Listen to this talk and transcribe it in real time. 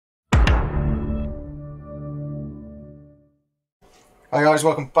Hi guys,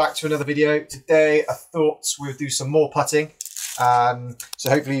 welcome back to another video. Today I thought we'll do some more putting. So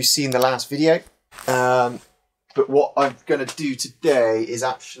hopefully you've seen the last video. But what I'm going to do today is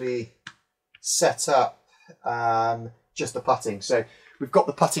actually set up just the putting. So we've got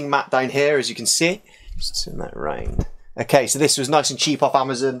the putting mat down here, as you can see. Just turn that around. Okay, so this was nice and cheap off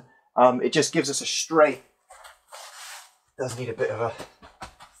Amazon. It just gives us a straight, does need a bit of a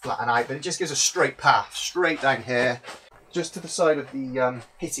flatten out, but it just gives a straight path, straight down here. Just to the side of the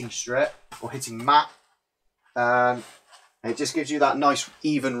hitting strip or hitting mat, and it just gives you that nice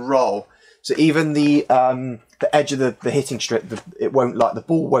even roll. So even the edge of the hitting strip, it won't like the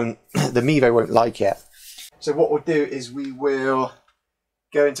ball won't, the Mevo won't like it. So what we'll do is we will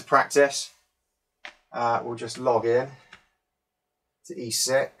go into practice. We'll just log in to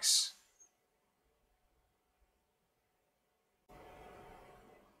E6.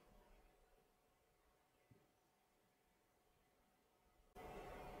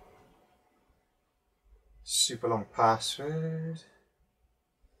 Super long password.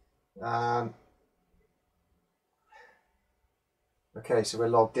 Okay, so we're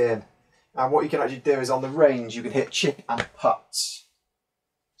logged in. And what you can actually do is on the range, you can hit chip and putt.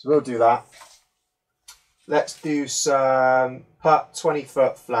 So we'll do that. Let's do some putt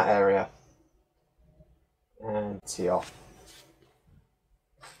 20-foot flat area. And tee off.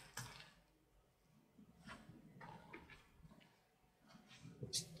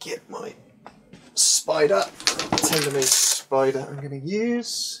 Let's get my spider, tailor-made spider I'm going to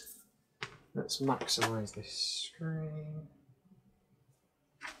use. Let's maximise this screen.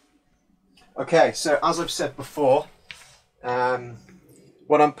 Okay, so as I've said before,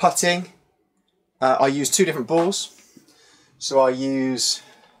 when I'm putting, I use two different balls. So I use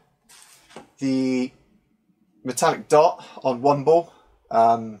the metallic dot on one ball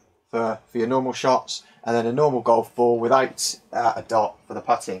for your normal shots, and then a normal golf ball without a dot for the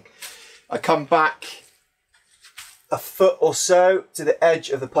putting. I come back a foot or so to the edge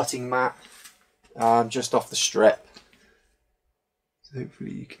of the putting mat, just off the strip. So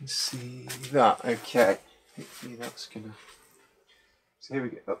hopefully you can see that. Okay, hopefully that's gonna. So here we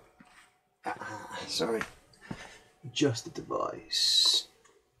go. Oh. Sorry, adjust the device.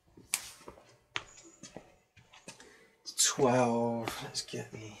 12. Let's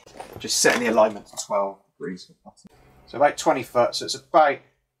get the. Just setting the alignment to 12 degrees for putting. So about 20 foot. So it's about,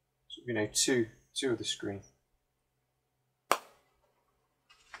 you know, two of the screen.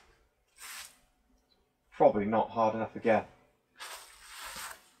 Probably not hard enough again.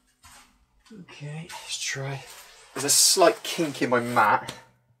 Okay, let's try. There's a slight kink in my mat,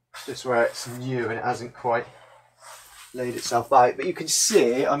 just where it's new and it hasn't quite laid itself out. But you can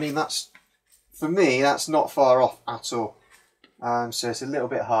see, I mean, that's, for me, that's not far off at all. So it's a little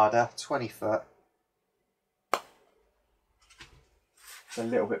bit harder, 20 foot. It's a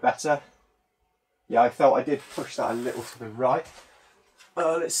little bit better. Yeah, I felt I did push that a little to the right.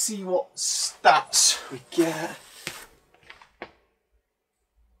 Let's see what stats we get.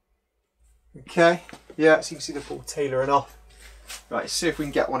 Okay, yeah, so you can see the ball tailoring off. Right, let's see if we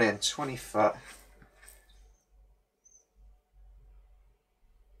can get one in, 20 foot.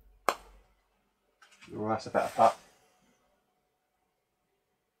 Oh, that's a better putt.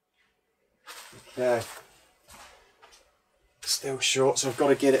 Okay. Still short, so I've got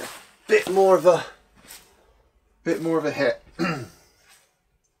to get it a bit more of a hit.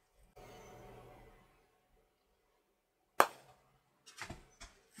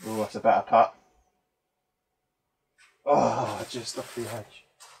 Oh, that's a better putt. Oh, just off the edge.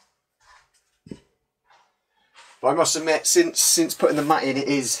 But I must admit, since putting the mat in, it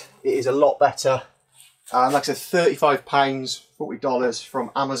is a lot better. Like I said, £35, $40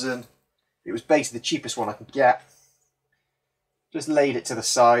 from Amazon. It was basically the cheapest one I could get. Just laid it to the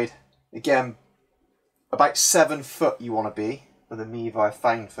side. Again, about 7 foot you want to be for the Mevo I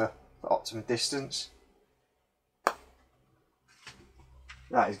found for optimum distance.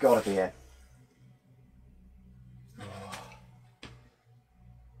 That has got to be in.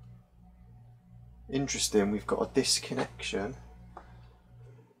 Interesting, we've got a disconnection.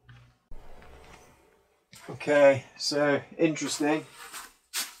 Okay, so interesting.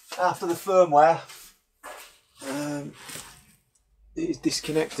 After the firmware, it is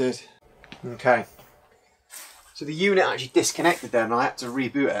disconnected. Okay, so the unit actually disconnected there and I had to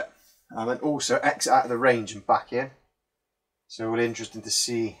reboot it. And also exit out of the range and back in. So it's interesting to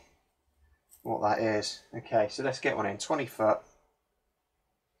see what that is. Okay, so let's get one in, 20 foot.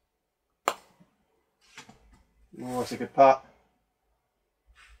 Oh, that's a good putt.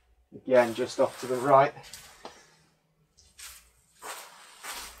 Again, just off to the right.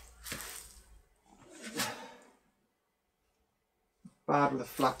 bad with a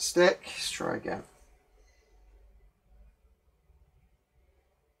flat stick. Let's try again.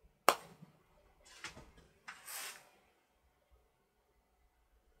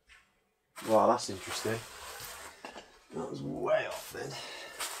 Wow, that's interesting. That was way off then.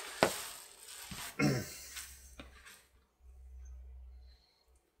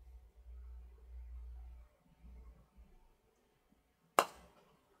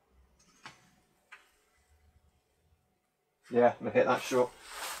 Yeah, I'm gonna hit that short.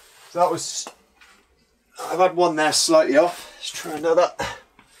 So that was, I've had one there slightly off. Let's try another.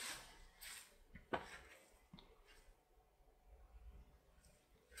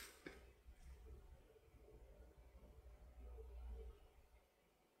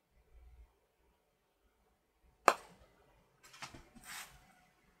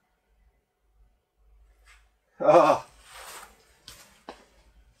 Oh,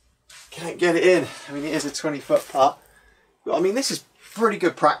 can't get it in. I mean, it is a 20-foot putt. But I mean, this is pretty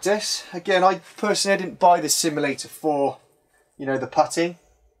good practice. Again, I personally didn't buy this simulator for, you know, the putting,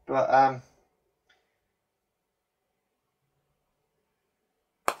 but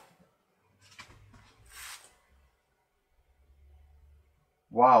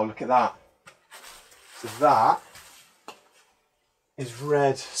wow, look at that. So that is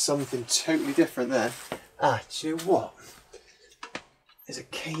red, something totally different then. Ah, do you know what? There's a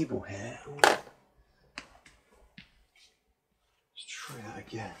cable here. Let's try that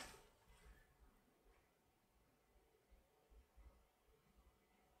again.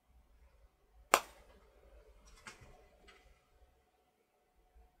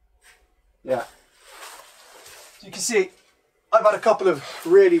 Yeah. So you can see, I've had a couple of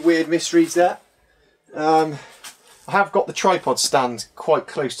really weird misreads there. I have got the tripod stand quite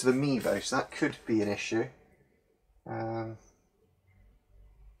close to the Mevo, so that could be an issue. But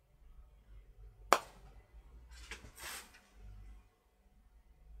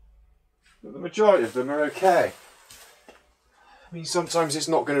the majority of them are okay. I mean, sometimes it's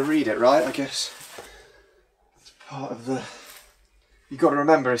not going to read it, right? I guess it's part of the. You've got to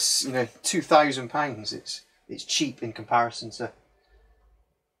remember, it's, you know, £2,000. It's cheap in comparison to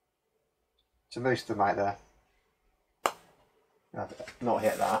most of them out there. I've not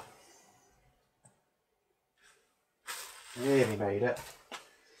hit that. Nearly made it.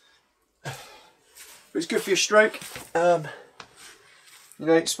 But it's good for your stroke. You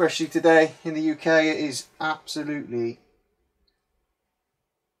know, especially today in the UK, it is absolutely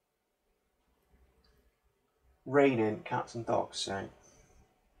raining cats and dogs. So,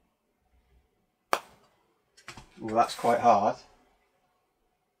 well, that's quite hard.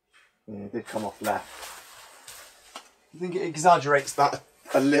 Yeah, it did come off left. I think it exaggerates that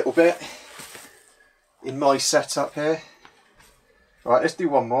a little bit in my setup here. All right, let's do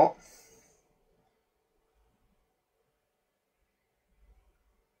one more.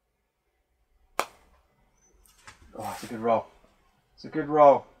 Oh, it's a good roll. It's a good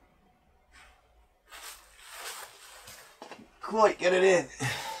roll. Quite get it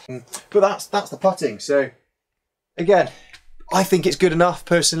in. But that's the putting. So again, I think it's good enough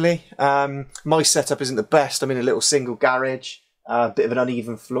personally. My setup isn't the best. I'm in a little single garage, a bit of an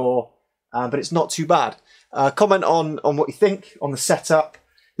uneven floor, but it's not too bad. Comment on what you think on the setup.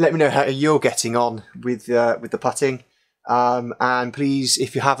 Let me know how you're getting on with the putting. And please,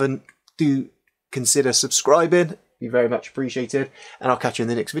 if you haven't, do consider subscribing. Be very much appreciated. And I'll catch you in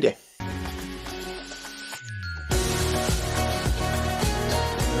the next video.